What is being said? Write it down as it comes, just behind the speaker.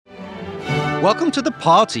Welcome to the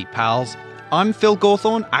party, pals. I'm Phil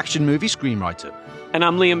Gawthorne, action movie screenwriter. And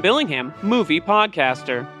I'm Liam Billingham, movie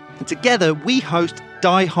podcaster. And together we host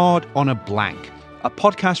Die Hard on a Blank, a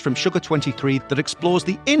podcast from Sugar 23 that explores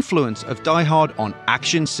the influence of Die Hard on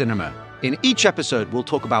action cinema. In each episode, we'll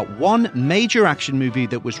talk about one major action movie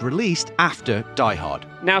that was released after Die Hard.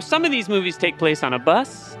 Now, some of these movies take place on a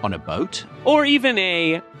bus, On a boat? or even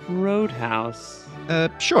a roadhouse.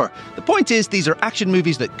 Sure. The point is, these are action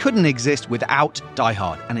movies that couldn't exist without Die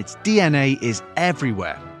Hard, and its DNA is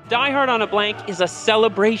everywhere. Die Hard on a Blank is a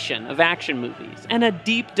celebration of action movies and a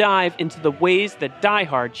deep dive into the ways that Die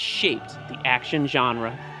Hard shaped the action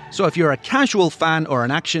genre. So if you're a casual fan or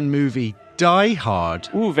an action movie Die Hard,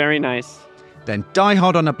 Ooh, very nice. then Die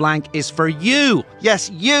Hard on a Blank is for you. Yes,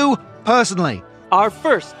 you personally. Our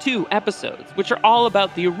first two episodes, which are all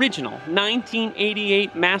about the original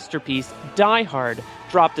 1988 masterpiece Die Hard,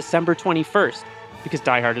 dropped December 21st, because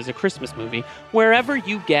Die Hard is a Christmas movie, wherever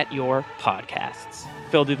you get your podcasts.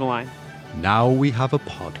 Phil, do the line. Now we have a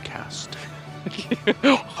podcast.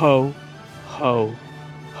 Ho, ho,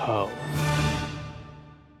 ho.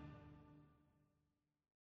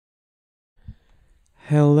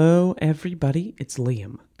 Hello, everybody. It's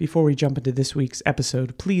Liam. Before we jump into this week's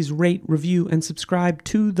episode, please rate, review, and subscribe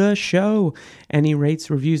to the show. Any rates,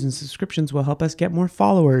 reviews, and subscriptions will help us get more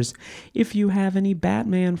followers. If you have any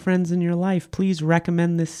Batman friends in your life, please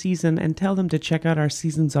recommend this season and tell them to check out our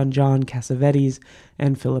seasons on John Cassavetes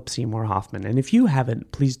and Philip Seymour Hoffman. And if you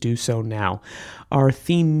haven't, please do so now. Our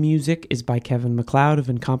theme music is by Kevin MacLeod of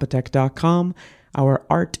Incompetech.com. Our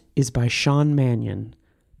art is by Sean Mannion,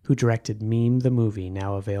 who directed Meme the Movie,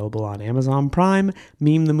 now available on Amazon Prime,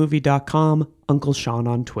 memethemovie.com, Uncle Sean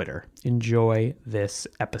on Twitter. Enjoy this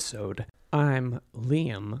episode. I'm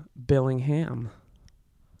Liam Billingham.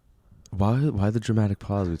 Why the dramatic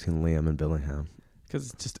pause between Liam and Billingham? Because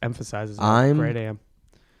it just emphasizes I'm how great I am.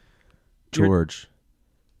 George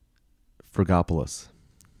Fragopoulos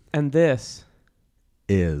And this,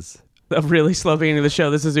 is... a really slow beginning of the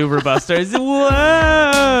show. This is Uber Busters.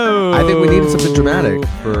 Whoa! I think we needed something dramatic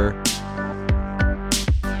for...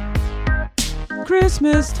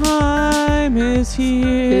 Christmas time is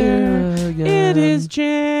here. It is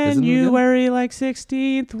January like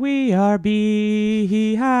 16th. We are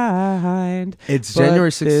behind. It's January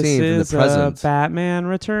 16th in the This is present. a Batman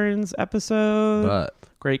Returns episode. But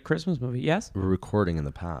Great Christmas movie. Yes? we're recording in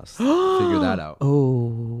the past. Figure that out.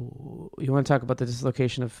 Oh, you want to talk about the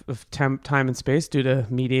dislocation of time and space due to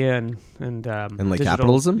media and like digital-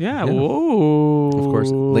 capitalism? Yeah. Yeah. Whoa. Of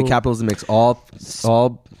course, like capitalism makes all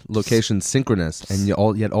locations synchronous and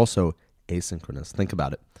yet also asynchronous. Think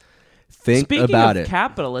about it. Speaking about of it.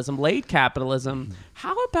 capitalism, late capitalism,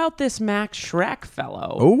 how about this Max Schreck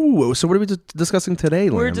fellow? Oh, so what are we discussing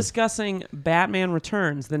today, We're Liam? discussing Batman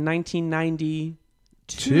Returns, the 1992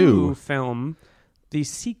 Two. film, the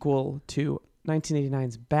sequel to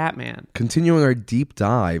 1989's Batman. Continuing our deep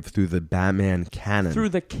dive through the Batman canon. Through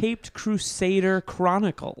the Caped Crusader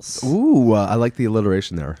Chronicles. Ooh, I like the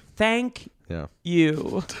alliteration there. Thank Yeah.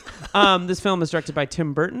 you. This film is directed by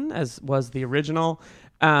Tim Burton, as was the original,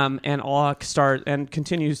 and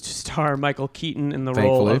continues to star Michael Keaton in the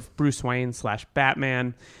role Thankfully. of Bruce Wayne /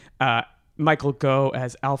 Batman, Michael Gough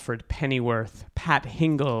as Alfred Pennyworth, Pat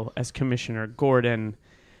Hingle as Commissioner Gordon,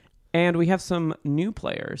 and we have some new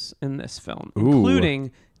players in this film, including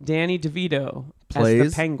Danny DeVito as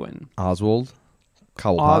Plays the Penguin, Oswald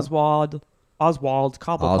Cobblepot. Oswald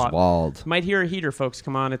Cobblepot. Oswald. Might hear a heater, folks.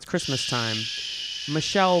 Come on, it's Christmas time.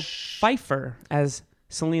 Michelle Pfeiffer as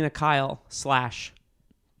Selena Kyle /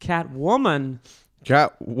 Catwoman,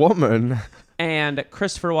 Catwoman. and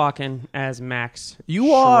Christopher Walken as Max.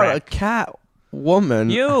 You are Schreck. a cat woman.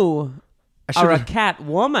 You I are a should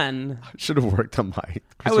Catwoman. have worked on my was-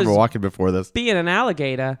 Christopher Walken before this. Being an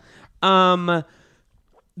alligator.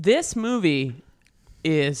 This movie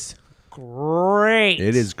is great.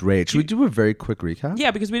 It is great. Should we do a very quick recap?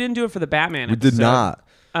 Yeah, because we didn't do it for the Batman We did episode.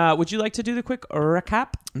 not. Would you like to do the quick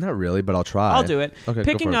recap? Not really, but I'll try. I'll do it. Okay, go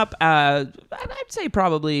Picking for it. up, I'd say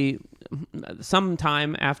probably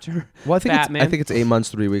sometime after Well, I think Batman. it's 8 months,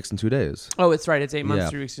 3 weeks, and 2 days. Oh, it's right. It's 8 months, Yeah.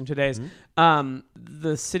 3 weeks, and 2 days. Mm-hmm.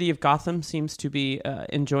 The city of Gotham seems to be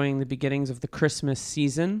enjoying the beginnings of the Christmas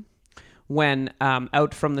season when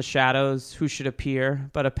out from the shadows, who should appear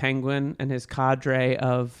but a penguin and his cadre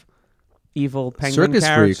of evil penguin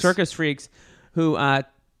circus freaks who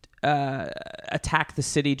attack the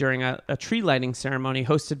city during a tree lighting ceremony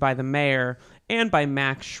hosted by the mayor and by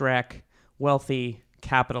Max Schreck, wealthy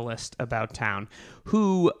capitalist about town,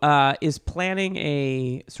 who is planning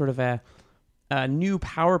a sort of a new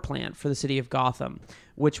power plant for the city of Gotham,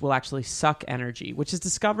 which will actually suck energy, which is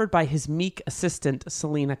discovered by his meek assistant,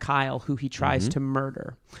 Selena Kyle, who he tries to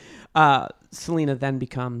murder. Selena then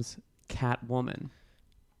becomes Catwoman.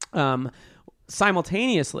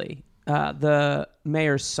 Simultaneously, the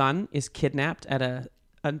mayor's son is kidnapped at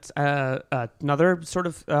another sort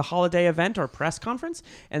of holiday event or press conference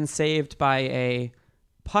and saved by a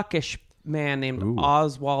puckish man named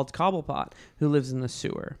Oswald Cobblepot, who lives in the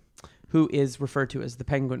sewer, who is referred to as the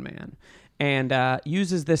Penguin Man, and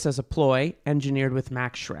uses this as a ploy engineered with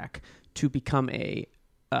Max Schreck to become a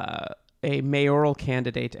mayoral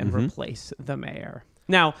candidate and replace the mayor.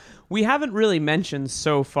 Now, we haven't really mentioned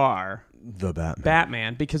so far The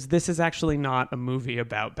Batman, because this is actually not a movie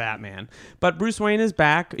about Batman. But Bruce Wayne is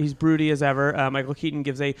back. He's broody as ever. Michael Keaton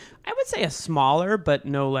gives I would say a smaller but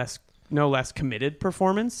no less committed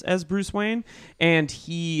performance as Bruce Wayne. And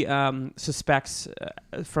he suspects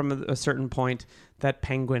from a certain point that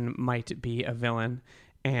Penguin might be a villain.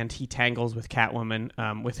 And he tangles with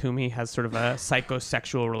Catwoman, with whom he has sort of a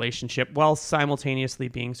psychosexual relationship, while simultaneously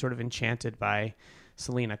being sort of enchanted by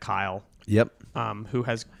Selena Kyle. Yep. Who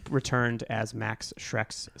has returned as Max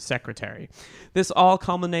Schreck's secretary. This all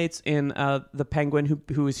culminates in the Penguin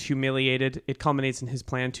who is humiliated. It culminates in his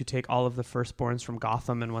plan to take all of the firstborns from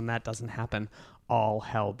Gotham, and when that doesn't happen, all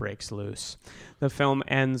hell breaks loose. The film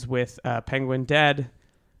ends with Penguin dead,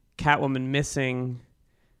 Catwoman missing,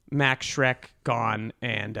 Max Schreck gone,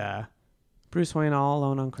 and Bruce Wayne all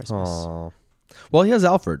alone on Christmas. Aww. Well, he has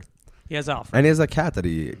Alfred. He has Alfred. And he has a cat that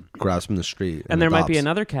he grabs from the street. And there might be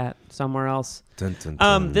another cat somewhere else. Dun, dun,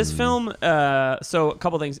 dun. This film, so a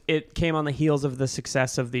couple things. It came on the heels of the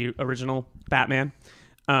success of the original Batman.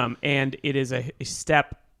 And it is a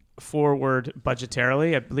step forward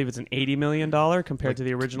budgetarily. I believe it's an $80 million compared to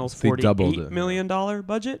the original's $48 million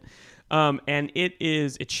budget. And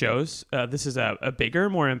it shows this is a bigger,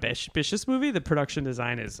 more ambitious movie. The production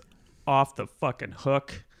design is off the fucking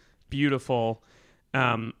hook. Beautiful.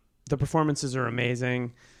 The performances are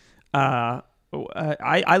amazing. I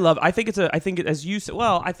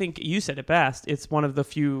think you said it best. It's one of the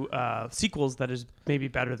few sequels that is maybe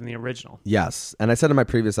better than the original. Yes. And I said in my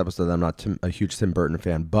previous episode that I'm not a huge Tim Burton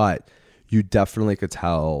fan, but you definitely could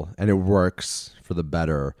tell, and it works for the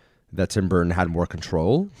better, that Tim Burton had more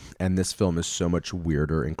control, and this film is so much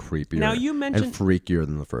weirder and creepier and freakier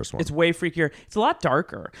than the first one. It's way freakier. It's a lot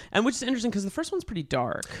darker, and which is interesting because the first one's pretty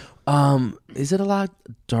dark. Is it a lot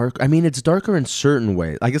dark? I mean, it's darker in certain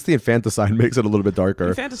ways. I guess the infanticide makes it a little bit darker.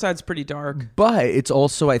 Infanticide's pretty dark. But it's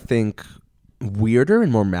also, I think, weirder in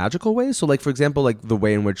more magical ways. So, like, for example, like the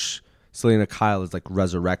way in which Selena Kyle is, like,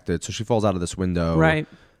 resurrected. So she falls out of this window. Right.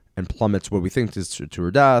 And plummets what we think is to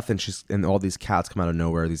her death, and all these cats come out of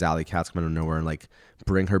nowhere, these alley cats come out of nowhere and like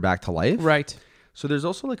bring her back to life. Right. So there's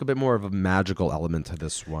also like a bit more of a magical element to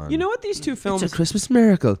this one. You know what these two films... It's a Christmas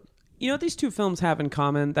miracle. You know what these two films have in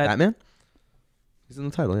common? That Batman? He's in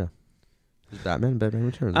the title, yeah. Batman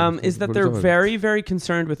Returns. Is that they're very, very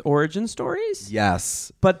concerned with origin stories.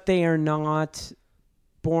 Yes. But they are not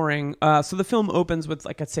boring. So the film opens with,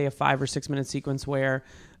 like, I'd say a 5 or 6 minute sequence where...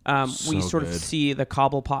 we sort of see the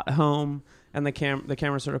Cobblepot home, and the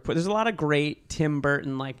camera sort of there's a lot of great Tim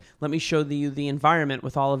Burton, like, let me show you the environment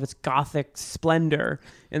with all of its gothic splendor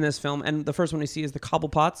in this film. And the first one we see is the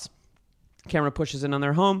Cobblepots. Camera pushes in on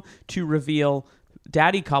their home to reveal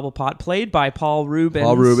Daddy Cobblepot, played by Paul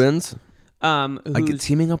Rubens.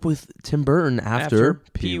 Teaming up with Tim Burton after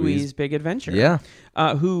Pee-wee's Big Adventure. Yeah.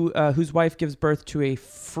 Whose wife gives birth to a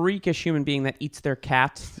freakish human being that eats their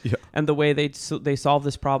cat. Yeah. And the way they solve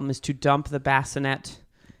this problem is to dump the bassinet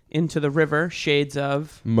into the river, shades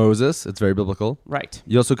of Moses. It's very biblical. Right.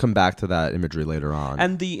 You also come back to that imagery later on.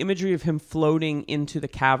 And the imagery of him floating into the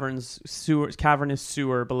cavernous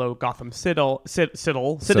sewer below Gotham Citadel,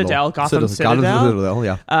 Gotham Citadel,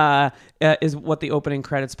 yeah. Is what the opening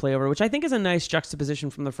credits play over, which I think is a nice juxtaposition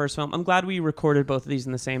from the first film. I'm glad we recorded both of these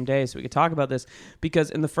in the same day so we could talk about this,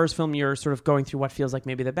 because in the first film you're sort of going through what feels like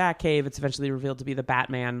maybe the Batcave. It's eventually revealed to be the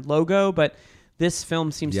Batman logo, but this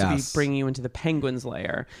film seems to be bringing you into the Penguin's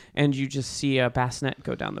lair, and you just see a bassinet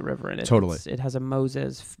go down the river, and it has a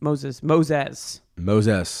Moses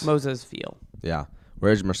feel. Yeah.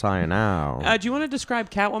 Where's Messiah now? Do you want to describe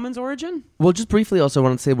Catwoman's origin? Well, just briefly, also, I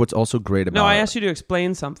want to say what's also great about... No, I asked you to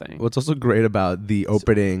explain something. What's also great about the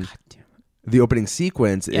opening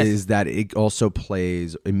sequence is that it also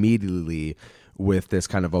plays immediately with this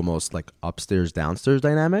kind of almost like upstairs downstairs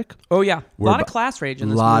dynamic. Oh yeah, a lot of class rage in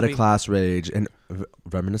this movie. A lot of class rage, and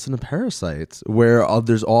reminiscent of Parasite, where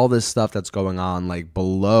there's all this stuff that's going on like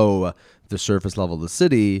below the surface level of the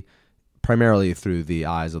city, primarily through the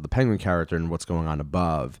eyes of the Penguin character and what's going on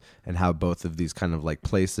above, and how both of these kind of like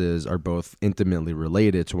places are both intimately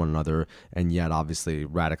related to one another and yet obviously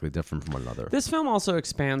radically different from one another. This film also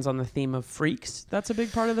expands on the theme of freaks. That's a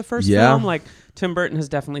big part of the first Yeah. film. Like Tim Burton has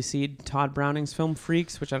definitely seen Todd Browning's film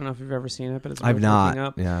Freaks, which I don't know if you've ever seen it, but it's worth I've not. looking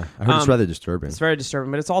up. Yeah, I heard it's rather disturbing. It's very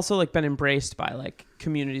disturbing, but it's also like been embraced by like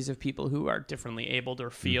communities of people who are differently abled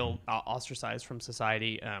or feel ostracized from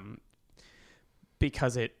society,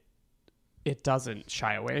 because it doesn't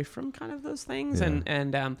shy away from kind of those things. Yeah.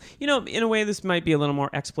 And you know, in a way, this might be a little more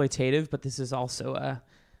exploitative, but this is also a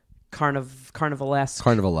carnivalesque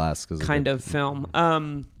kind of film.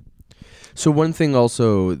 So one thing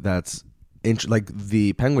also that's like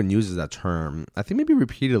the Penguin uses that term, I think maybe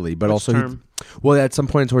repeatedly, but Which also term? Well, at some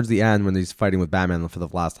point towards the end when he's fighting with Batman for the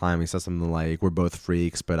last time, he says something like, "We're both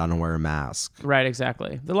freaks, but I don't wear a mask." Right,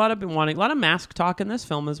 exactly. There's a lot of mask talk in this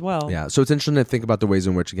film as well. Yeah, so it's interesting to think about the ways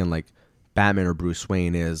in which, again, like Batman or Bruce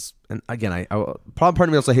Wayne is, and again, I part of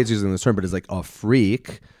me also hates using this term, but is like a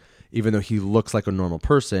freak, even though he looks like a normal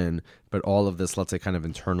person, but all of this, let's say, kind of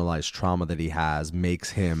internalized trauma that he has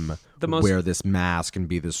makes him wear this mask and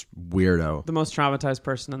be this weirdo. The most traumatized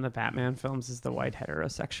person in the Batman films is the white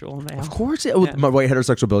heterosexual male. Of course, yeah. My white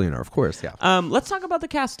heterosexual billionaire, of course, yeah. Let's talk about the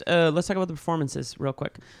cast. Let's talk about the performances real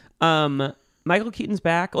quick. Michael Keaton's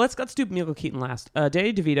back. Let's do Michael Keaton last.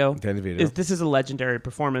 Danny DeVito. This is a legendary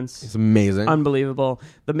performance. It's amazing. Unbelievable.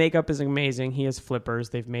 The makeup is amazing. He has flippers.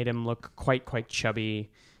 They've made him look quite chubby.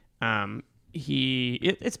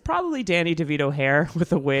 It's probably Danny DeVito hair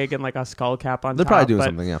with a wig and like a skull cap on top. They're probably doing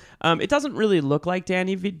something, yeah. It doesn't really look like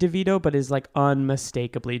Danny DeVito, but is like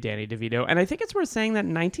unmistakably Danny DeVito. And I think it's worth saying that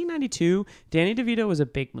in 1992, Danny DeVito was a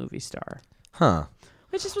big movie star. Huh.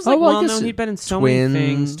 It just was like well known. He'd been in so many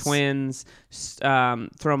things. Twins.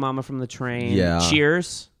 Throw Mama from the Train. Yeah.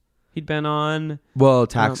 Cheers. He'd been on. Well,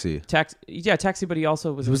 Taxi. Taxi, but he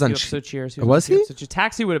also was on episode Cheers. Was he?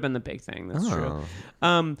 Taxi would have been the big thing. That's true.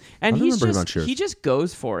 And he just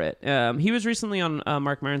goes for it. He was recently on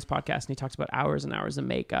Mark Maron's podcast, and he talks about hours and hours of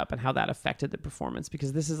makeup and how that affected the performance,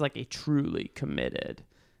 because this is like a truly committed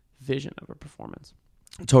vision of a performance.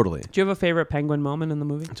 Totally. Do you have a favorite Penguin moment in the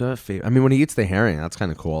movie? I mean, when he eats the herring, that's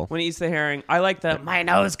kind of cool. When he eats the herring, I like the "my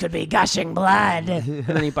nose could be gushing blood," and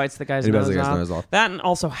then he bites the guy's nose off. That, and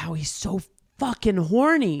also how he's so fucking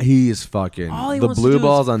horny. He's fucking the blue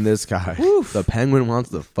balls on this guy. Oof. The Penguin wants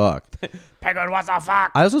to fuck. Penguin wants to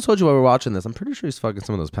fuck. I also told you while we were watching this, I'm pretty sure he's fucking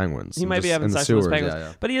some of those penguins. He might be having sex with those penguins.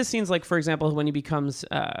 Yeah. But he has scenes like, for example, when he becomes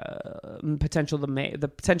potentially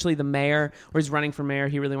the mayor, or he's running for mayor,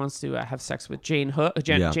 he really wants to have sex with Jane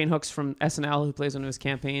Hooks from SNL, who plays one of his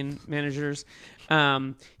campaign managers.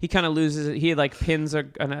 He kind of loses it. He like pins a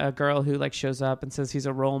girl who like shows up and says he's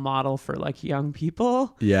a role model for like young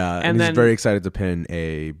people. Yeah, and he's very excited to pin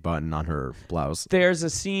a button on her blouse. There's a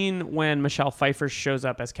scene when Michelle Pfeiffer shows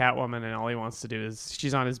up as Catwoman, and all he wants to do is,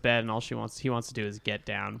 she's on his bed, and all he wants to do is get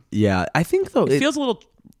down. Yeah, I think though it feels a little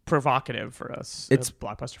provocative for us. It's a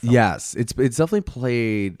blockbuster film. Yes, it's definitely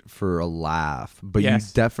played for a laugh, but you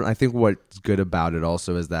definitely. I think what's good about it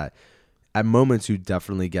also is that at moments you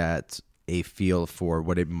definitely get a feel for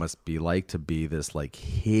what it must be like to be this like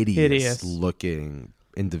hideous looking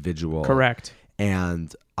individual. Correct.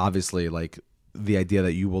 And obviously, like the idea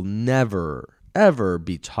that you will never ever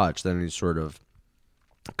be touched in any sort of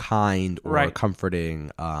kind or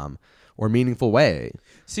comforting or meaningful way.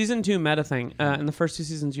 Season 2 meta thing. In the first 2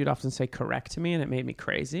 seasons, you'd often say correct to me, and it made me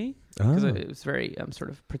crazy because it was very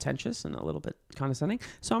sort of pretentious and a little bit condescending.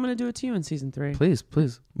 So I'm going to do it to you in season 3. Please.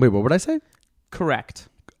 Wait, what would I say? Correct.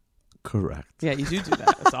 Yeah, you do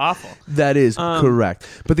that. It's awful. That is correct.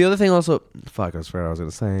 But the other thing also, I was going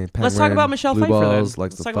to say. Penguin, let's talk about Michelle Pfeiffer then.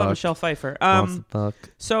 Let's talk about Michelle Pfeiffer.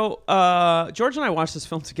 So George and I watched this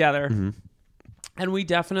film together. Mm-hmm. And we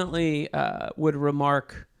definitely would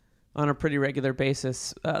remark on a pretty regular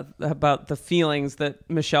basis about the feelings that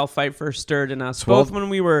Michelle Pfeiffer stirred in us, both when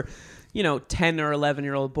we were, 10 or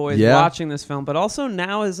 11-year-old boys watching this film, but also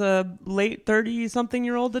now as a late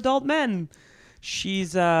 30-something-year-old adult men.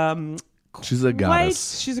 She's a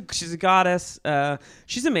goddess. She's a goddess.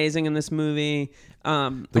 She's amazing in this movie.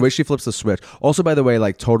 The way she flips the switch. Also, by the way,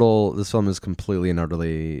 this film is completely and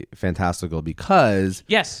utterly fantastical because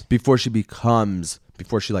before she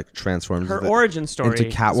transforms her origin story into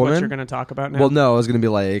Catwoman. is what you're going to talk about now. Well, no, I was going to be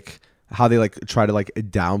like, how they like try to like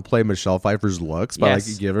downplay Michelle Pfeiffer's looks by Yes.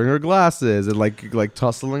 like giving her glasses and like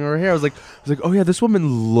tussling her hair. I was like, oh yeah, this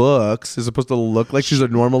woman looks is supposed to look like she's a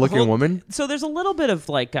normal looking woman. So there's a little bit of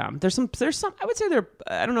like there's some I would say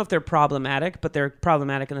I don't know if they're problematic, but they're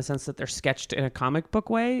problematic in the sense that they're sketched in a comic book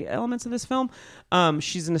way, elements of this film.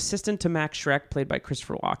 She's an assistant to Max Schreck, played by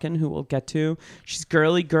Christopher Walken, who we'll get to. She's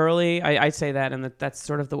girly. I say that, and that's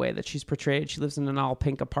sort of the way that she's portrayed. She lives in an all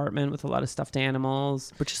pink apartment with a lot of stuffed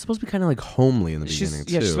animmals. But she's supposed to be kind of like homely in the beginning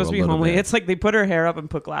too. Yeah, she's supposed to be homely. Bit. It's like they put her hair up and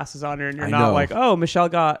put glasses on her, and you're I not know. like, oh,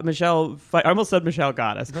 I almost said Michelle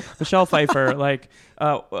Goddess. Michelle Pfeiffer, like,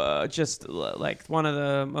 just like one of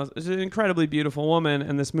the most an incredibly beautiful woman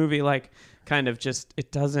in this movie. Like, kind of just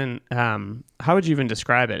it doesn't. How would you even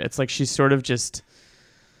describe it? It's like she's sort of just.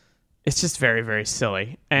 It's just very, very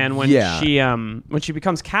silly. And when she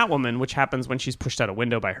becomes Catwoman, which happens when she's pushed out a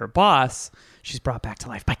window by her boss, she's brought back to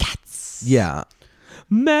life by cats. Yeah.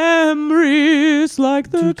 Memories like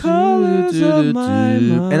the colors of my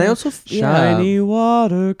mind. And I also shiny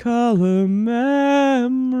watercolor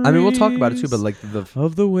memories. I mean, we'll talk about it too, but like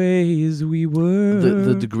of the ways we were.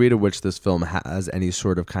 The degree to which this film has any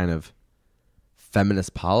sort of kind of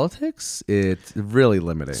feminist politics, it's really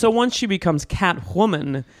limiting. So once she becomes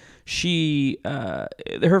Catwoman, she the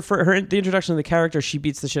introduction of the character, she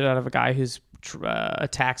beats the shit out of a guy who's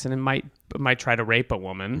attacks and might try to rape a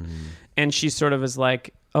woman, and she sort of is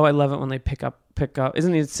like, oh, I love it when they pick up.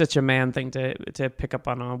 Isn't it such a man thing to pick up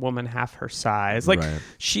on a woman half her size? Like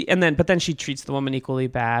right. But then she treats the woman equally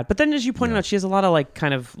bad. But then, as you pointed out, she has a lot of like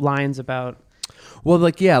kind of lines about. Well,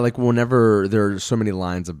 like, yeah, like whenever there are so many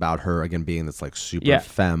lines about her, again, being this like super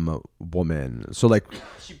femme woman. So like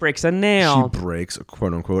she breaks a nail. She breaks,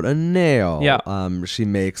 quote unquote, a nail. Yeah. She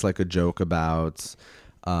makes like a joke about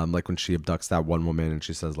like when she abducts that one woman and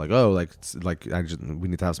she says like, oh, we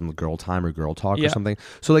need to have some girl time or girl talk or something.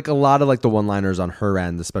 So like a lot of like the one-liners on her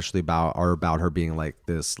end, especially about her being like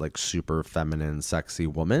this like super feminine, sexy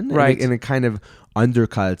woman. Right. And it kind of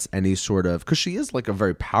undercuts any sort of, because she is like a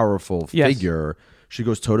very powerful figure. She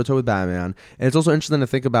goes toe-to-toe with Batman. And it's also interesting to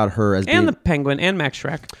think about her as and the Penguin and Max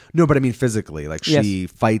Schreck. No, but I mean physically. Like she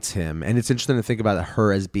fights him. And it's interesting to think about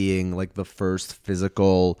her as being like the first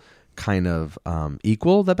physical kind of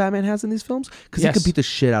equal that Batman has in these films, because he could beat the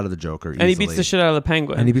shit out of the Joker easily. And he beats the shit out of the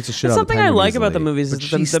Penguin. Something I like about the movies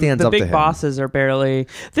is that the big bosses are barely.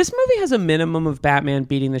 This movie has a minimum of Batman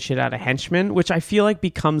beating the shit out of henchmen, which I feel like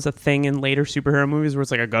becomes a thing in later superhero movies where it's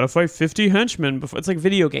like, I gotta fight 50 henchmen before. It's like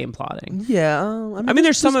video game plotting. Yeah, I mean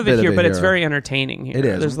there's some of it here, but it's very entertaining here. It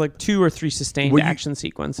is. There's like 2 or 3 sustained action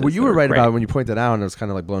sequences. What you were right about when you pointed out, and I was kind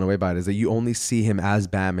of like blown away by it, is that you only see him as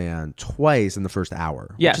Batman twice in the first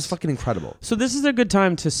hour. Yes. Which is fucking incredible. So this is a good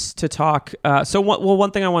time to talk.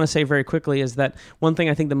 One thing I want to say very quickly is that one thing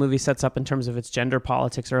I think the movie sets up in terms of its gender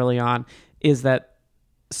politics early on is that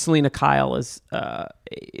Selena Kyle is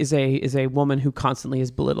a woman who constantly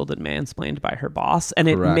is belittled and mansplained by her boss, and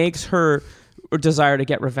Correct. It makes her desire to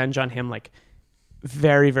get revenge on him like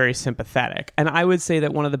very, very sympathetic. And I would say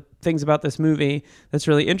that one of the things about this movie that's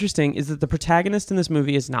really interesting is that the protagonist in this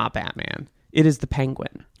movie is not Batman. It is the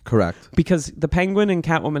Penguin. Correct. Because the Penguin and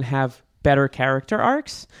Catwoman have better character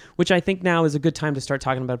arcs, which I think now is a good time to start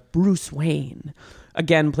talking about Bruce Wayne,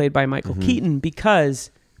 again played by Michael Keaton,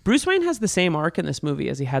 because Bruce Wayne has the same arc in this movie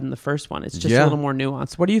as he had in the first one. It's just a little more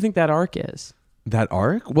nuanced. What do you think that arc is? That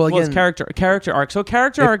arc? Well, again, it's character arc. So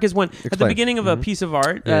character arc is when at the beginning of a piece of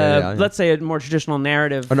art, let's say a more traditional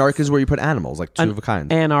narrative. An arc is where you put animals, like two of a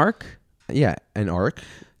kind. An arc? Yeah, an arc.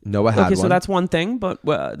 Noah had one. Okay, so that's one thing, but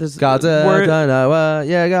there's Noah,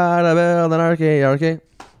 yeah, gotta build an arcade.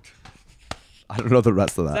 I don't know the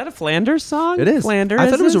rest of that. Is that a Flanders song? It is. Flanders. I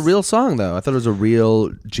thought it was a real song, though. I thought it was a real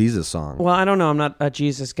Jesus song. Well, I don't know. I'm not a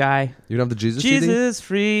Jesus guy. You don't have the Jesus CD? Jesus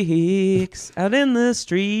freaks out in the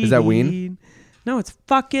street. Is that Ween? No, it's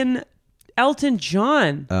fucking Elton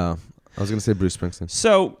John. Oh, I was going to say Bruce Springsteen.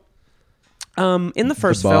 So, in the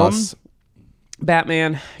first film,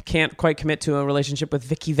 Batman can't quite commit to a relationship with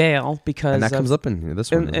Vicky Vale because and that comes up in this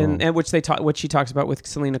one, and which she talks about with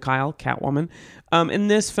Selena Kyle, Catwoman. In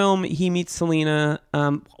this film, he meets Selena.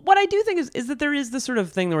 What I do think is that there is this sort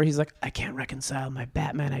of thing where he's like, I can't reconcile my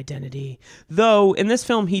Batman identity. Though in this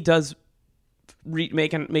film, he does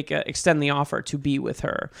extend the offer to be with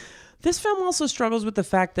her. This film also struggles with the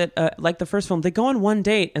fact that, like the first film, they go on one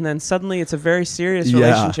date and then suddenly it's a very serious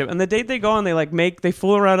relationship. And the date they go on, they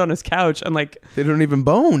fool around on his couch and like they don't even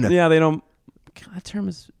bone. Yeah, they don't. God, that term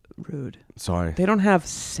is rude. Sorry. They don't have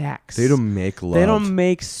sex. They don't make love. They don't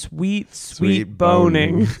make sweet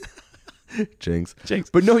boning. Jinx.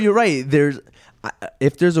 But no, you're right.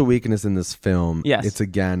 If there's a weakness in this film, Yes. it's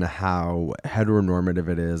again how heteronormative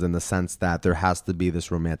it is, in the sense that there has to be this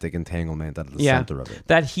romantic entanglement at the center of it.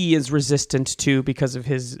 That he is resistant to because of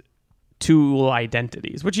his two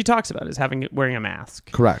identities, which he talks about is wearing a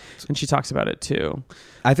mask. Correct. And she talks about it too.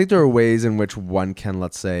 I think there are ways in which one can,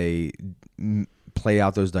 let's say, play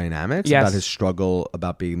out those dynamics Yes. about his struggle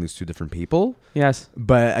about being these two different people. Yes.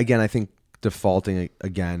 But again, I think defaulting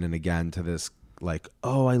again and again to this, like,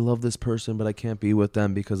 oh, I love this person, but I can't be with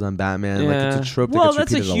them because I'm Batman. Like, it's a trope that well, gets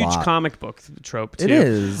that's a repeated huge lot. comic book trope, too. It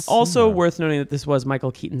is. Also Yeah. worth noting that this was Michael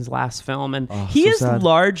Keaton's last film, and Oh, he so is sad.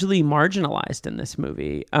 largely marginalized in this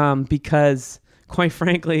movie because, quite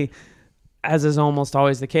frankly, as is almost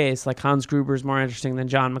always the case, like Hans Gruber is more interesting than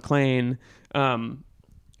John McClane.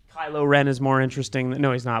 Kylo Ren is more interesting than...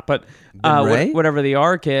 No, he's not, but Rey? whatever the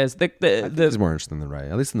arc is. He's more interesting than Rey,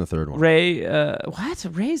 at least in the third one. Rey, what?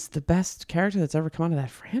 Rey's the best character that's ever come out of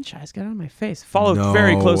that franchise. Get out of my face. Followed No.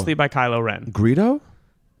 very closely by Kylo Ren. Greedo?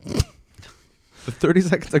 The 30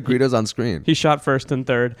 seconds of Greedo's on screen. He shot first and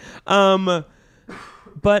third.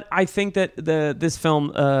 But I think that this film,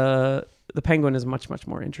 the Penguin, is much, much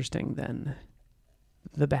more interesting than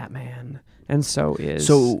the Batman. And so is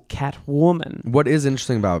Catwoman. What is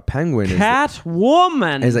interesting about Penguin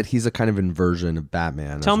Catwoman! is that he's a kind of inversion of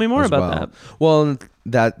Batman. Tell me more about that. Well,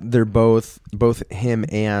 that they're both him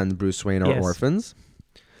and Bruce Wayne are Yes. orphans.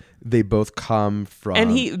 They both come from...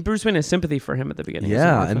 And Bruce Wayne has sympathy for him at the beginning.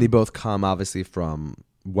 Yeah, and they both come obviously from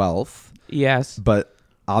wealth, Yes. but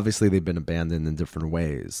obviously they've been abandoned in different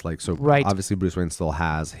ways. Like, so Right. obviously Bruce Wayne still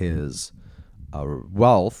has his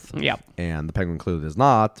wealth, Yep. and the Penguin clearly does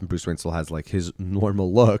not. And Bruce Wayne still has like his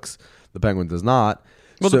normal looks. The Penguin does not.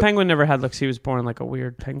 Well, So- the Penguin never had looks. He was born like a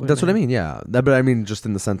weird penguin. That's what I mean. Yeah, but I mean just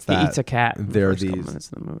in the sense He that eats a cat in the there are first couple these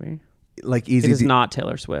minutes of the movie. like It easy is not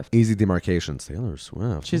Taylor Swift. easy demarcations. Taylor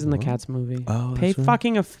Swift. She's in the What? Cats movie. Oh, Pay that's right.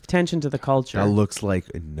 fucking attention to the culture. That looks like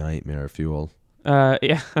a nightmare fuel.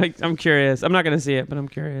 Yeah, I'm curious. I'm not going to see it, but I'm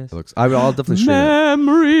curious. It looks. I'll definitely stream it.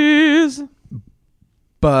 Memories.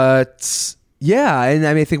 But yeah, and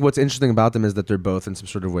I mean, I think what's interesting about them is that they're both in some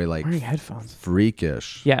sort of way like Wearing headphones.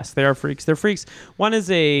 freakish. Yes, they are freaks. They're freaks. One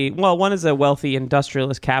is a wealthy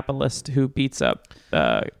industrialist capitalist who beats up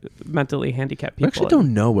mentally handicapped We people. actually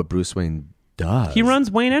don't know what Bruce Wayne does. He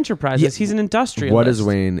runs Wayne Enterprises. Yeah. He's an industrialist. What does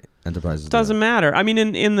Wayne Enterprises do? Doesn't matter. I mean,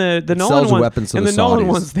 in the Nolan Sells ones, weapons to in the the Nolan Saudis.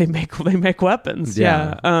 ones, they make weapons.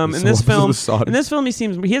 Yeah. Yeah. In Sells this weapons to film, the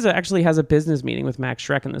Saudis. he actually has a business meeting with Max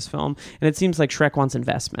Schreck in this film, and it seems like Schreck wants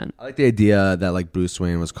investment. I like the idea that like Bruce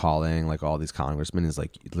Wayne was calling like all these congressmen is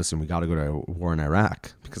like, listen, we got to go to war in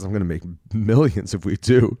Iraq because I'm going to make millions if we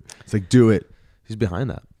do. It's like, do it. He's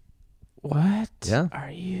behind that. What Yeah.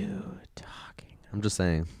 are you talking? I'm just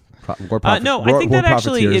saying. I I think that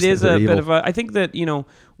actually it is a bit of a. I think that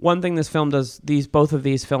one thing this film does, both of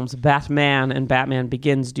these films, Batman and Batman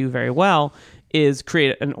Begins, do very well is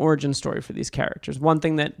create an origin story for these characters. One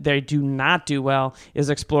thing that they do not do well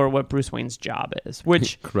is explore what Bruce Wayne's job is,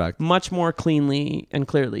 which Correct. much more cleanly and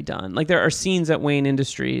clearly done. Like there are scenes at Wayne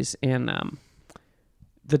Industries in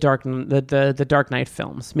the Dark Knight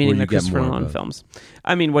films, meaning Where the you get Christopher more of Nolan a- films.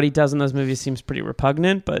 I mean, what he does in those movies seems pretty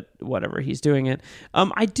repugnant, but whatever, he's doing it.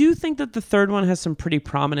 I do think that the third one has some pretty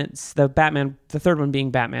prominence. The third one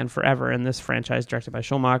being Batman Forever in this franchise, directed by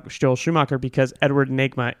Joel Schumacher, because Edward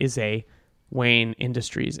Nygma is a Wayne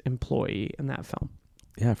Industries employee in that film.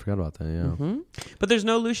 Yeah, I forgot about that. Yeah. Mm-hmm. But there's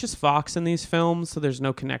no Lucius Fox in these films, so there's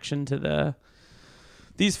no connection to the...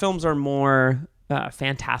 These films are more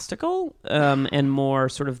fantastical and more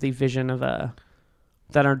sort of the vision of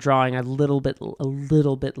that are drawing a little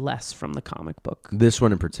bit less from the comic book. This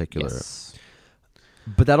one in particular. Yes.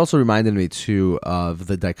 But that also reminded me too of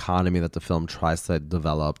the dichotomy that the film tries to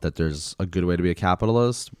develop, that there's a good way to be a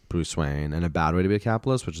capitalist, Bruce Wayne, and a bad way to be a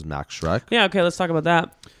capitalist, which is Max Schreck. Yeah, okay, let's talk about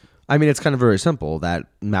that. I mean, it's kind of very simple that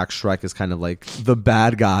Max Schreck is kind of like the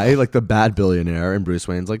bad guy, like the bad billionaire, and Bruce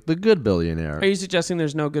Wayne's like the good billionaire. Are you suggesting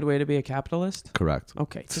there's no good way to be a capitalist? Correct.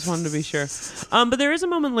 Okay, just wanted to be sure. But there is a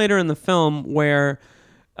moment later in the film where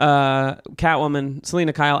Catwoman,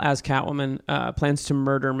 Selena Kyle as Catwoman, plans to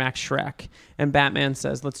murder Max Schreck, and Batman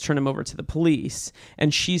says, "Let's turn him over to the police."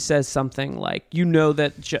 And she says something like, "You know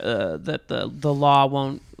that the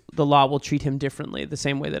law will treat him differently, the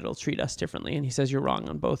same way that it'll treat us differently." And he says, "You're wrong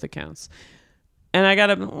on both accounts." And I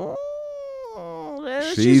gotta.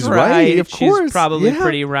 She's right, of course. She's probably Yeah.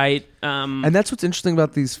 pretty right. And that's what's interesting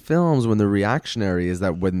about these films when they're reactionary is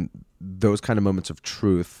that when those kind of moments of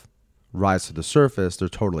truth rise to the surface, they're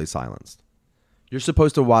totally silenced. You're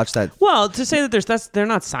supposed to watch that. Well, to say that they're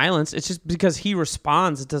not silenced, it's just because he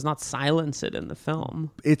responds, it does not silence it in the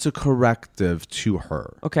film. It's a corrective to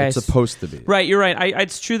her. Okay. It's supposed to be. Right, you're right.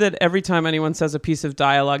 It's true that every time anyone says a piece of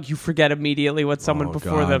dialogue, you forget immediately what someone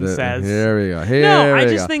before them says. Here we go. I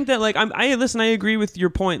just think that like I agree with your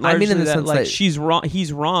point largely. I mean, in the that sense like that she's wrong,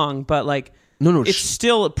 he's wrong, but like no, it's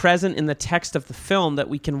still present in the text of the film that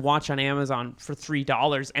we can watch on Amazon for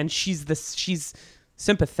 $3, and she's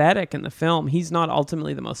sympathetic in the film. He's not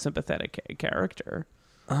ultimately the most sympathetic character.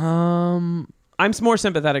 I'm more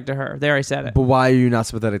sympathetic to her. There, I said it. But why are you not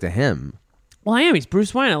sympathetic to him? Well, I am. He's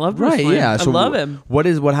Bruce Wayne. I love Bruce Wayne. Yeah. So I love him.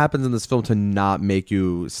 What happens in this film to not make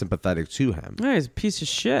you sympathetic to him? Yeah, he's a piece of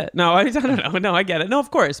shit. No, I don't know. No, I get it. No,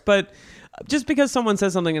 of course. But just because someone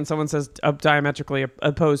says something and someone says diametrically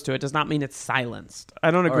opposed to it does not mean it's silenced. I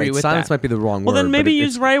don't agree with silence that. might be the wrong word. Well, then maybe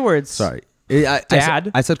use right words. Sorry.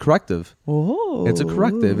 Dad. I said corrective. Oh. It's a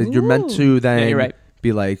corrective. You're meant to then you're right.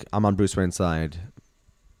 be like, I'm on Bruce Wayne's side.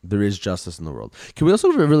 There is justice in the world. Can we also,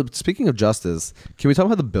 speaking of justice, can we talk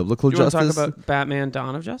about the biblical Do you justice? want to talk about Batman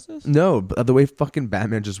Dawn of Justice? No, but the way fucking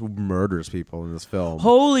Batman just murders people in this film.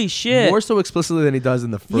 Holy shit. More so explicitly than he does in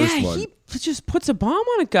the first one. Yeah, he just puts a bomb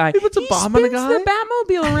on a guy. He puts a bomb on a guy? He spins the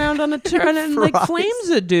Batmobile around on a turn and like flames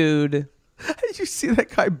a dude. You see that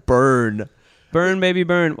guy burn. Burn, baby,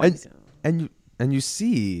 burn. And you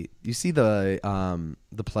see the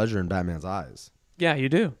pleasure in Batman's eyes. Yeah, you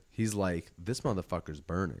do. He's like, this motherfucker's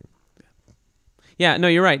burning. Yeah, no,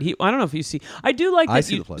 you're right. I don't know if you see. I do like that I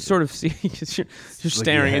see you the pleasure. sort of see. You're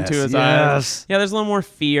staring yes, into his eyes. Yeah, there's a little more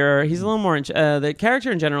fear. He's a little more. The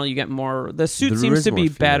character in general, you get more. The suit There seems is to be more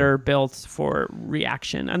fear. better built for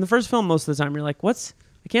reaction. And the first film, most of the time, you're like, "What's?"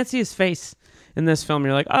 I can't see his face. In this film,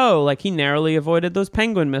 you're like, "Oh, like he narrowly avoided those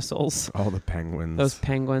penguin missiles." Oh, the penguins. Those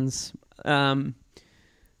penguins.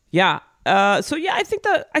 Yeah. So yeah, I think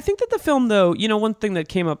that the film, though, one thing that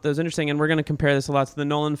came up that was interesting, and we're going to compare this a lot to the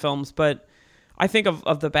Nolan films, but I think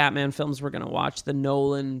of the Batman films we're going to watch, the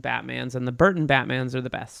Nolan Batmans and the Burton Batmans are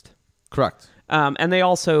the best. Correct. And they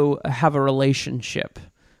also have a relationship.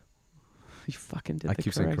 You fucking did. I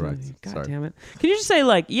keep saying correct. God Sorry. damn it! Can you just say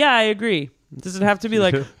like, yeah, I agree? Does it have to be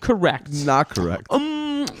like correct? Not correct.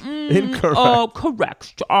 Incorrect. Oh,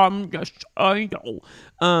 correct. Yes, I know.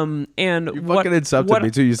 And You fucking incepted me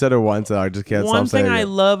too. You said it once, and I just can't stop saying it. One thing I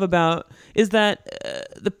love about is that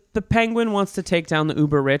the Penguin wants to take down the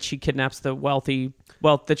uber rich. He kidnaps the wealthy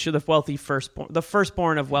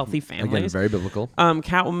firstborn of wealthy families. Again, very biblical.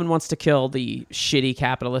 Catwoman wants to kill the shitty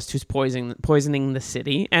capitalist who's poisoning the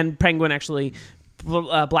city, and Penguin actually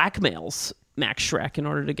blackmails Max Schreck in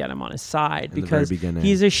order to get him on his side because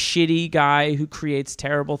he's a shitty guy who creates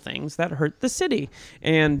terrible things that hurt the city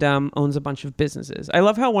and owns a bunch of businesses. I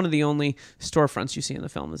love how one of the only storefronts you see in the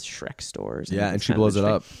film is Schreck stores. Yeah, and she blows it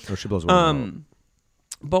up. Or she blows one up.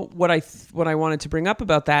 But what I wanted to bring up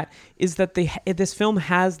about that is that this film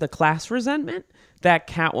has the class resentment that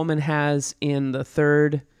Catwoman has in the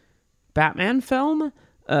third Batman film.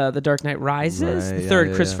 The Dark Knight Rises, the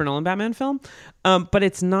third Christopher Nolan Batman film, but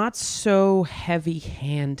it's not so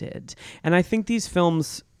heavy-handed. And I think these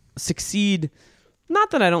films succeed,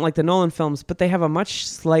 not that I don't like the Nolan films, but they have a much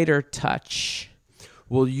slighter touch.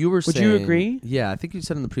 Well, you were saying... Would you agree? Yeah, I think you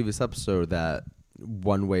said in the previous episode that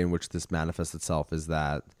one way in which this manifests itself is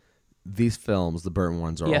that these films, the Burton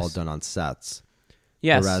ones, are all done on sets.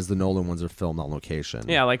 Yes. Whereas the Nolan ones are filmed on location.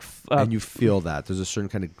 Yeah, like... and you feel that. There's a certain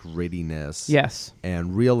kind of grittiness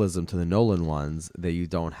and realism to the Nolan ones that you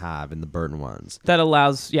don't have in the Burton ones. That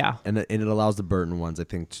allows, And it allows the Burton ones, I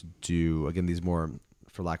think, to do, again, these more,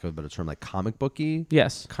 for lack of a better term, like comic booky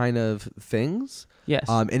kind of things. Yes.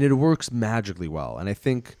 And it works magically well. And I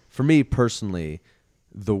think, for me personally,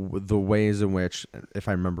 the ways in which, if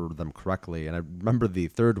I remember them correctly, and I remember the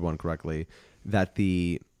third one correctly, that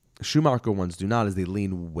the Schumacher ones do not, is they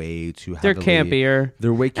lean way too heavily. They're campier.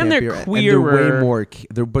 They're way campier. And they're queerer. And they're way more,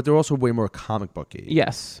 but they're also way more comic booky.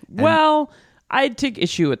 Yes. Well, I'd take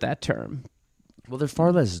issue with that term. Well, they're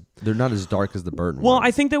not as dark as the Burton Well, ones.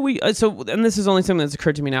 I think that and this is only something that's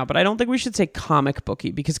occurred to me now, but I don't think we should say comic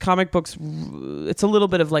booky because comic books, it's a little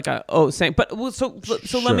bit of like so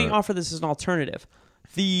let me offer this as an alternative.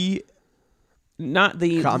 So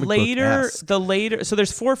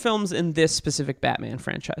there's 4 films in this specific Batman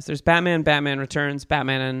franchise. There's Batman, Batman Returns,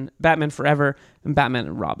 Batman Forever, and Batman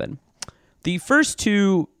and Robin. The first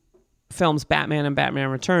 2 films, Batman and Batman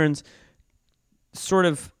Returns, sort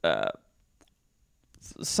of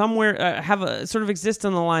exist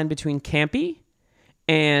on the line between campy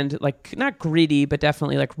and like not gritty, but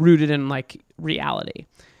definitely like rooted in like reality.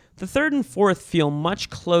 The third and fourth feel much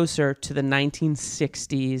closer to the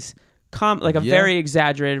 1960s like a very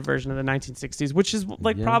exaggerated version of the 1960s, which is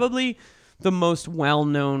like probably the most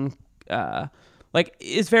well-known,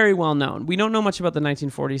 is very well known. We don't know much about the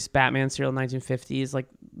 1940s Batman serial, 1950s. Like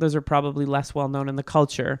those are probably less well known in the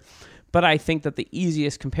culture. But I think that the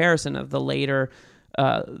easiest comparison of the later,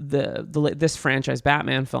 this franchise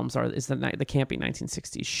Batman films is the campy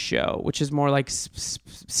 1960s show, which is more like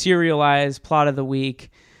serialized plot of the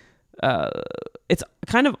week. It's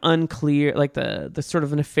kind of unclear, like the sort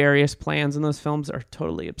of nefarious plans in those films are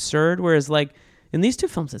totally absurd. Whereas like in these two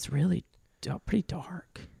films, it's really pretty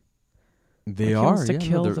dark. They like, are he wants to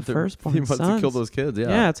kill the firstborn sons. He wants to kill those kids.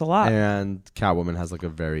 Yeah, it's a lot. And Catwoman has like a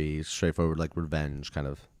very straightforward like revenge kind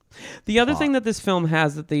of. The other thing that this film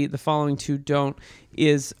has that the following two don't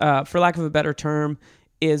is, for lack of a better term,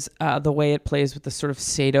 is the way it plays with the sort of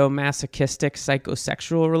sadomasochistic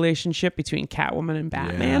psychosexual relationship between Catwoman and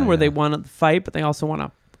Batman, where they want to fight, but they also want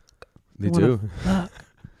to. They do. Fuck.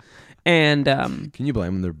 And can you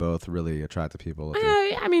blame them? They're both really attractive people.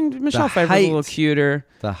 I mean, Michelle Pfeiffer's a little cuter.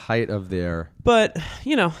 The height of their. But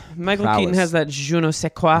Michael Keaton has that je ne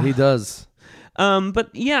sais quoi. He does. But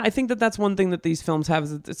yeah, I think that's one thing that these films have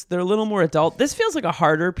is they're a little more adult. This feels like a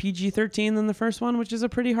harder PG-13 than the first one, which is a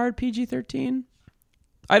pretty hard PG-13.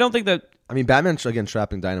 I don't think that... I mean, Batman, again,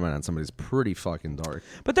 strapping dynamite on somebody's pretty fucking dark.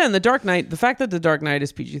 But then The Dark Knight, the fact that The Dark Knight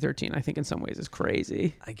is PG-13, I think in some ways is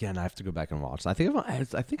crazy. Again, I have to go back and watch. I think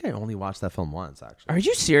I only watched that film once, actually. Are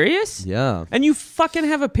you serious? Yeah. And you fucking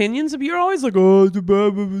have opinions? You're always like, oh, it's a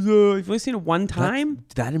bad... You've only seen it one time?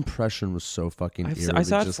 That impression was so fucking eerily I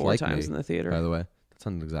saw it just 4 like times in the theater. By the way. That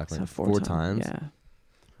sounds exactly I saw 4 times. Yeah.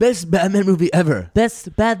 Best Batman movie ever.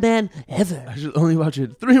 Best Batman ever. I should only watch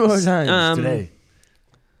it 3 more times today.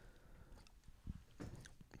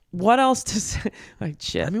 What else to say? Like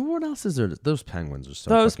shit. I mean, what else is there? Those penguins are so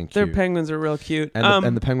fucking cute. Their penguins are real cute.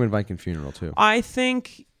 And the Penguin Viking funeral too. I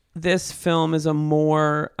think this film is a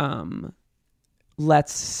more,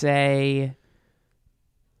 let's say,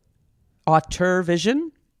 auteur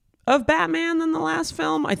vision of Batman than the last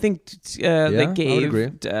film. I think they gave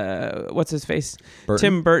what's his face,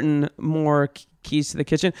 Tim Burton, more keys to the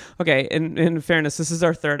kitchen. Okay, in fairness, this is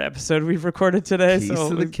our 3rd episode we've recorded today. Keys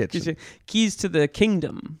to the kitchen. Keys to the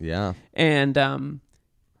kingdom. Yeah. And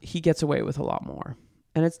he gets away with a lot more.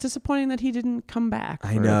 And it's disappointing that he didn't come back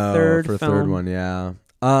for a film. third one, yeah.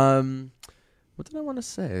 What did I want to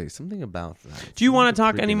say? Something about that. Do you want to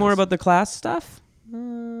talk any more about the class stuff?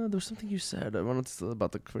 There's something you said. I wanted to say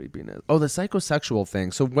about the creepiness. Oh, the psychosexual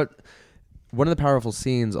thing. So one of the powerful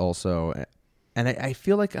scenes also... And I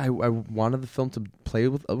feel like I wanted the film to play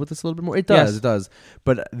with this a little bit more. It does, It does.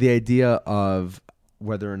 But the idea of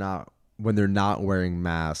whether or not when they're not wearing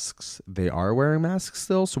masks, they are wearing masks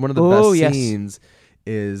still. So one of the best scenes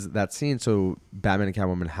is that scene. So Batman and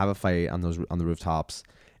Catwoman have a fight on the rooftops,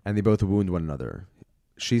 and they both wound one another.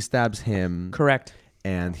 She stabs him. Correct.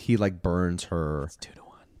 And he like burns her. It's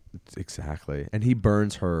 2-1. Exactly. And he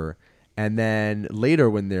burns her. And then later,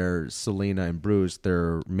 when they're Selena and Bruce,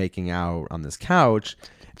 they're making out on this couch,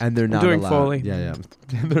 and they're not allowed. Foley. Yeah.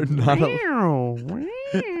 They're not.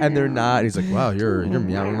 And they're not. He's like, "Wow, you're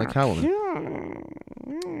meowing like Catwoman."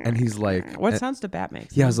 And he's like, "What sounds do Bat make?"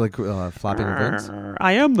 Yeah, it's like flapping her wings.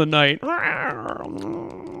 I am the knight.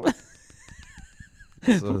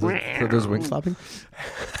 So there's wing flapping.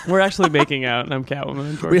 We're actually making out, and I'm Catwoman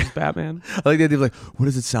and George is Batman. I like the idea of like, what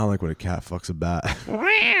does it sound like when a cat fucks a bat?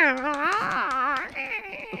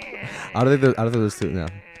 Out of those two, yeah.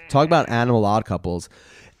 Talk about animal odd couples,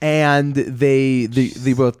 and they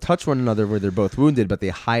both touch one another where they're both wounded, but they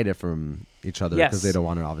hide it from each other because they don't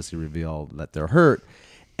want to obviously reveal that they're hurt.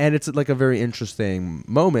 And it's like a very interesting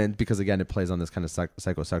moment because, again, it plays on this kind of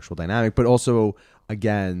psychosexual dynamic, but also,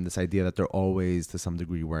 again, this idea that they're always, to some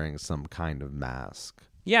degree, wearing some kind of mask.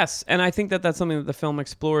 Yes, and I think that that's something that the film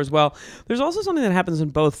explores well. There's also something that happens in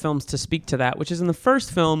both films to speak to that, which is in the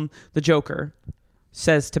first film, the Joker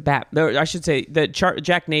says to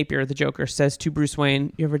Jack Napier, the Joker, says to Bruce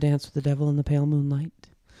Wayne, "You ever dance with the devil in the pale moonlight?"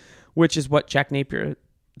 Which is what Jack Napier,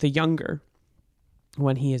 the younger,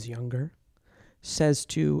 when he is younger, says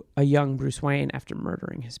to a young Bruce Wayne after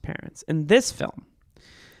murdering his parents. In this film,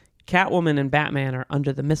 Catwoman and Batman are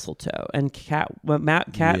under the mistletoe, and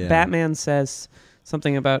Batman says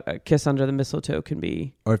something about a kiss under the mistletoe can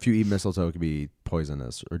be... Or if you eat mistletoe, it can be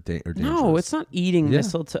poisonous or dangerous. No, it's not eating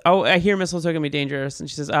mistletoe. Oh, I hear mistletoe can be dangerous, and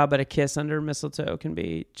she says, but a kiss under mistletoe can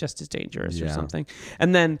be just as dangerous or something.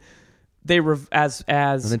 And then they... and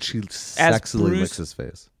then she sexily licks his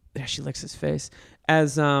face. Yeah, she licks his face.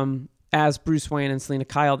 As Bruce Wayne and Selena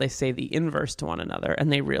Kyle, they say the inverse to one another,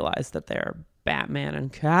 and they realize that they're Batman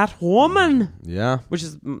and Catwoman. Yeah. Which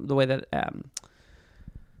is the way that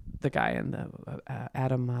the guy in the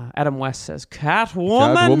Adam West says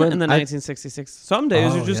Catwoman in the 1966. Some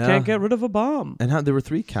days you just can't get rid of a bomb. And there were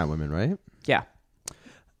 3 Catwomen, right? Yeah.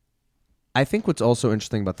 I think what's also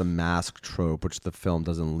interesting about the mask trope, which the film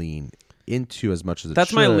doesn't lean into as much as it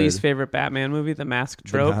That's should. my least favorite Batman movie, the mask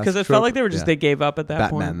trope, because it felt like they were just they gave up at that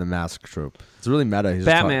point. Batman, the mask trope. It's really meta. He's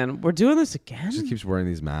Batman, we're doing this again. He just keeps wearing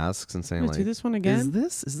these masks and saying, Let's do this one again.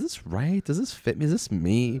 Is this right? Does this fit me? Is this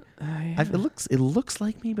me? It looks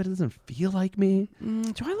like me, but it doesn't feel like me.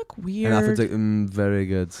 Do I look weird? And Alfred's like, very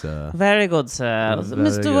good, sir. Very good, sir.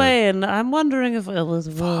 Mr. Wayne, I'm wondering if it was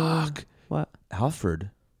fuck. What?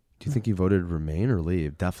 Alfred, do you think he voted remain or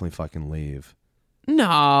leave? Definitely fucking leave. No.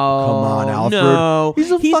 Come on, Alfred. No.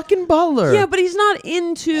 He's a fucking butler. Yeah, but he's not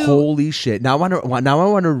into... Holy shit. Now I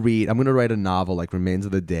want to read. I'm going to write a novel like Remains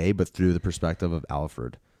of the Day, but through the perspective of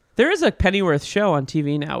Alfred. There is a Pennyworth show on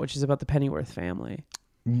TV now, which is about the Pennyworth family.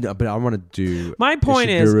 No, but I want to do... My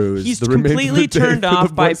point is, he's completely turned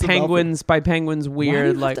off by Penguin's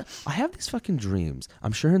weird, I have these fucking dreams.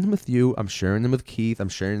 I'm sharing them with you. I'm sharing them with Keith. I'm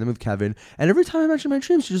sharing them with Kevin. And every time I mention my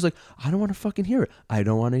dreams, she's just like, I don't want to fucking hear it. I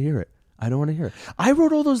don't want to hear it. I don't want to hear it. I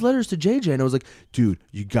wrote all those letters to JJ and I was like, dude,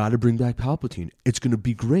 you got to bring back Palpatine. It's going to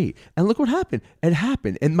be great. And look what happened. It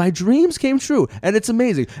happened. And my dreams came true. And it's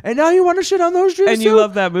amazing. And now you want to shit on those dreams and too? You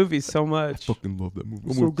love that movie so much. I fucking love that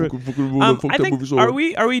movie. So good. I think,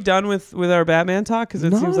 are we done with our Batman talk? Because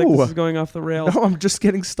it seems like this is going off the rails. No, I'm just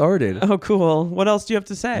getting started. Oh, cool. What else do you have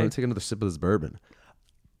to say? I'm going to take another sip of this bourbon.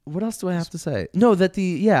 What else do I have to say? No,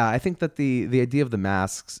 I think that the idea of the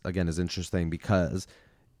masks, again, is interesting because...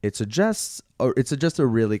 It suggests a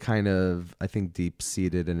really kind of, I think,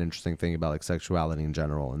 deep-seated and interesting thing about like sexuality in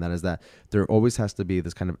general, and that is that there always has to be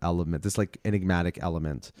this kind of element, this like enigmatic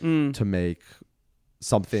element to make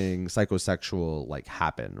something psychosexual like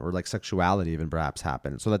happen, or like sexuality even perhaps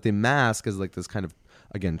happen. So that the mask is like this kind of,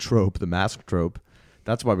 again, trope, the mask trope.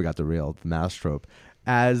 That's why we got the mask trope,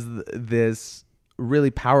 as this really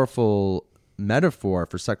powerful metaphor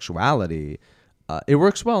for sexuality. It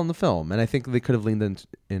works well in the film, and I think they could have leaned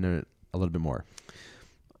in a little bit more.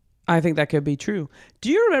 I think that could be true.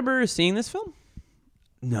 Do you remember seeing this film?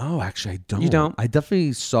 No, actually, I don't. You don't? I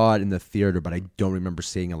definitely saw it in the theater, but I don't remember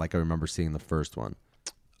seeing it like I remember seeing the first one.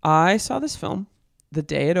 I saw this film the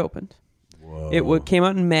day it opened. Whoa. It came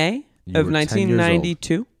out in May of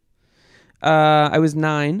 1992. I was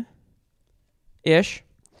 9-ish,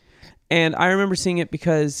 and I remember seeing it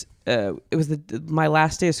because... it was my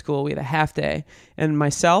last day of school. We had a half day, and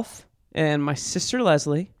myself and my sister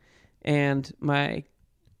Leslie and my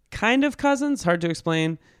kind of cousins, hard to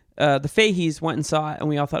explain, the Fahey's went and saw it, and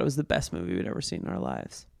we all thought it was the best movie we'd ever seen in our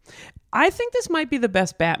lives. I think this might be the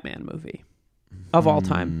best Batman movie of all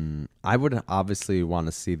time. I would obviously want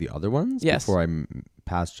to see the other ones before I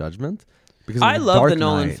pass judgment. Because I love the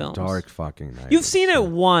Nolan Knight, films. Dark fucking Knight. You've seen it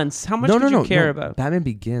once. How much did you care about? Batman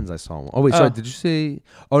Begins, I saw one. Oh, wait, sorry. Did you say...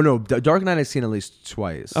 Oh, no. Dark Knight I've seen at least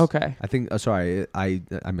twice. Okay. I think... sorry. I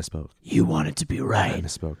misspoke. You wanted to be right. I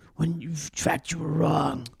misspoke. When in fact you were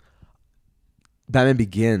wrong. Batman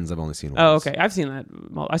Begins I've only seen once. Oh, okay. I've seen that.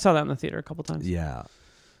 I saw that in the theater a couple times. Yeah.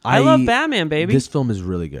 I love Batman, baby. This film is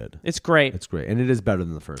really good. It's great. It's great. And it is better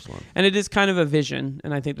than the first one. And it is kind of a vision,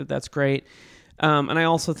 and I think that that's great. And I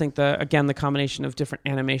also think the combination of different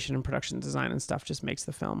animation and production design and stuff just makes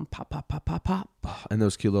the film pop, pop, pop, pop, pop. And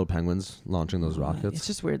those cute little penguins launching those rockets. It's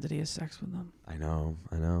just weird that he has sex with them. I know.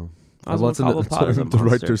 What's in the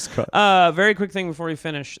writer's cut? Very quick thing before we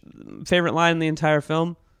finish. Favorite line in the entire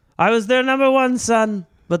film? I was their number one son,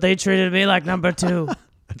 but they treated me like number two.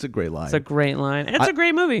 That's a great line. It's a great line. And it's a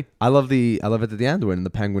great movie. I love it at the end when the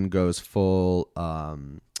penguin goes full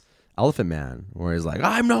Elephant Man, where he's like,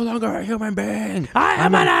 I'm no longer a human being.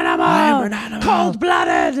 I'm an animal.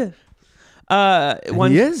 Cold-blooded.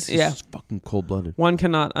 He is? He's fucking cold-blooded. One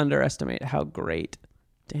cannot underestimate how great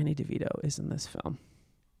Danny DeVito is in this film.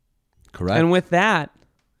 Correct. And with that,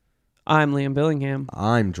 I'm Liam Billingham.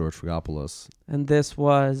 I'm George Frigopoulos. And this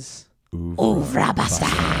was... Ouvra Bastards.